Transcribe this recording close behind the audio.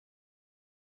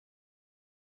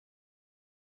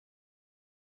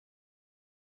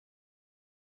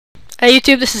Hey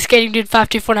YouTube, this is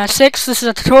SkatingDude52496. This is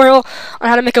a tutorial on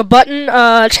how to make a button,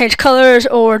 change colors,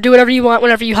 or do whatever you want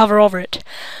whenever you hover over it.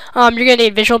 You're gonna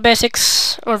need Visual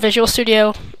Basics or Visual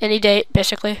Studio, any date,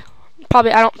 basically.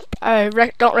 Probably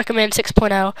don't recommend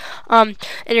 6.0. And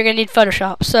you're gonna need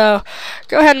Photoshop. So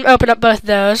go ahead and open up both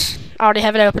those. I already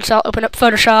have it open, so I'll open up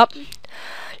Photoshop.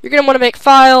 You're gonna want to make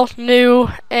File, New,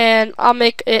 and I'll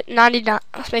make it 99.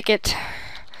 Let's make it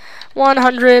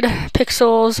 100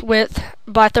 pixels width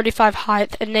by 35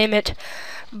 height and name it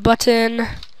button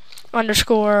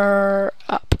underscore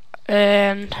up,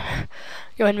 and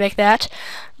go ahead and make that.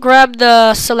 Grab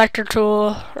the selector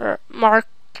tool or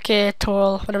market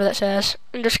tool, whatever that says,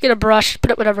 and just get a brush,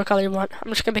 put it whatever color you want. I'm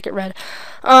just gonna make it red.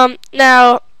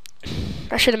 Now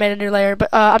I should have made a new layer, but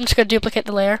I'm just gonna duplicate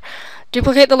the layer,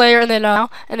 and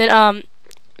then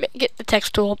get the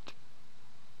text tool,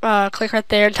 click right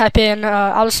there and type in,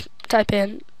 I'll just type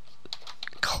in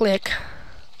click,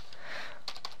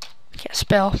 can't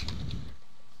spell,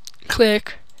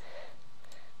 click,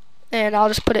 and I'll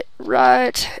just put it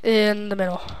right in the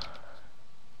middle.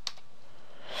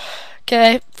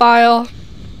 Okay, file,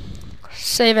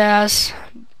 save as,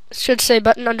 it should say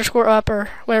button underscore up or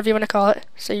whatever you want to call it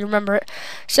so you remember it.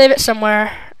 Save it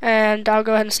somewhere, and I'll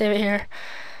go ahead and save it here.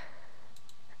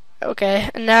 Okay,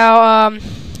 and now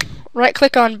right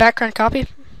click on background copy,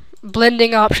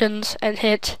 blending options, and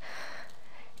hit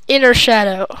inner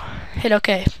shadow. Hit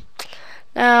OK.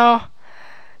 Now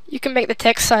you can make the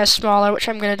text size smaller, which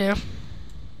I'm gonna do.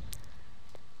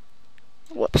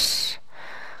 Whoops.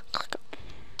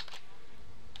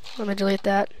 Let me delete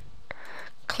that.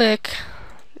 Click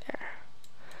there.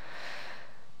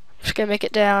 I'm just gonna make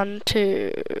it down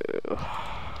to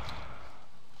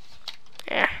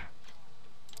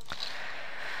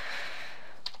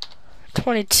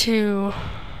 22,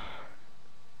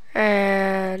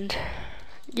 and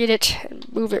get it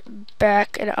and move it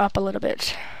back and up a little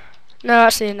bit. No,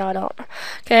 actually, no, I don't.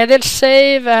 Okay, then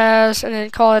save as, and then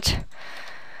call it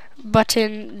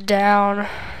button down.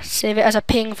 Save it as a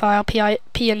ping file,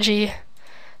 PNG.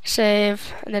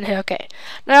 Save, and then hit OK.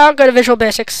 Now go to Visual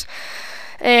Basics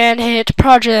and hit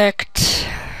Project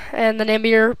and the name of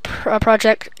your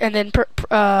project, and then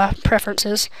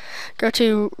Preferences. Go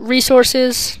to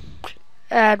Resources.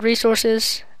 Add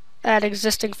resources, add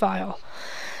existing file,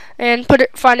 and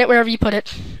find it wherever you put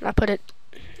it.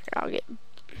 I'll get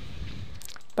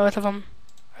both of them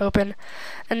open,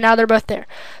 and now they're both there.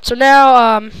 So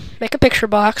now make a picture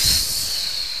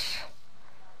box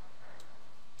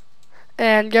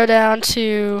and go down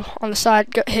to, on the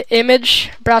side, hit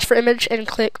image, browse for image, and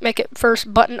make it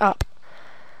first button up.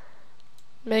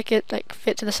 Make it like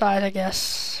fit to the size, I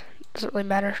guess. Doesn't really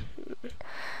matter.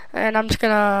 And I'm just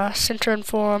gonna center and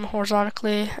form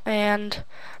horizontally and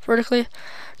vertically.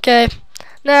 Okay,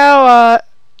 now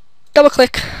double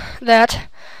click that,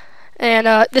 and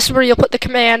this is where you'll put the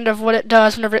command of what it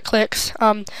does whenever it clicks.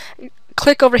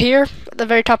 Click over here at the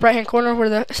very top right hand corner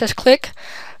where it says click.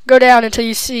 Go down until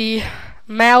you see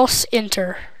mouse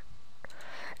enter,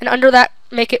 and under that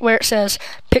make it where it says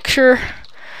picture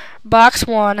box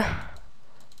 1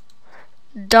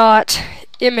 dot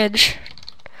image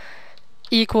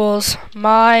equals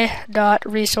my dot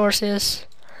resources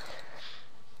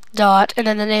dot, and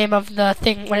then the name of the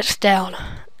thing when it's down,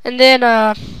 and then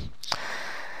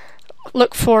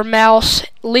look for mouse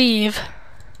leave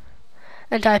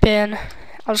and type in,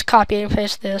 I'll just copy and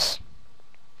paste this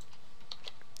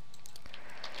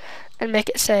and make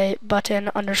it say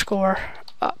button underscore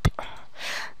up.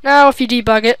 Now if you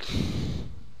debug it,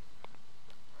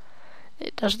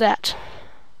 it does that.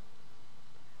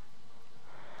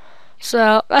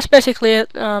 So that's basically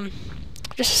it.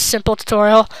 Just a simple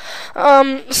tutorial.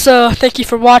 So thank you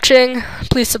for watching.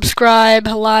 Please subscribe,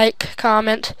 like,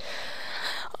 comment.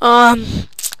 Yeah,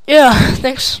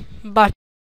 thanks. Bye.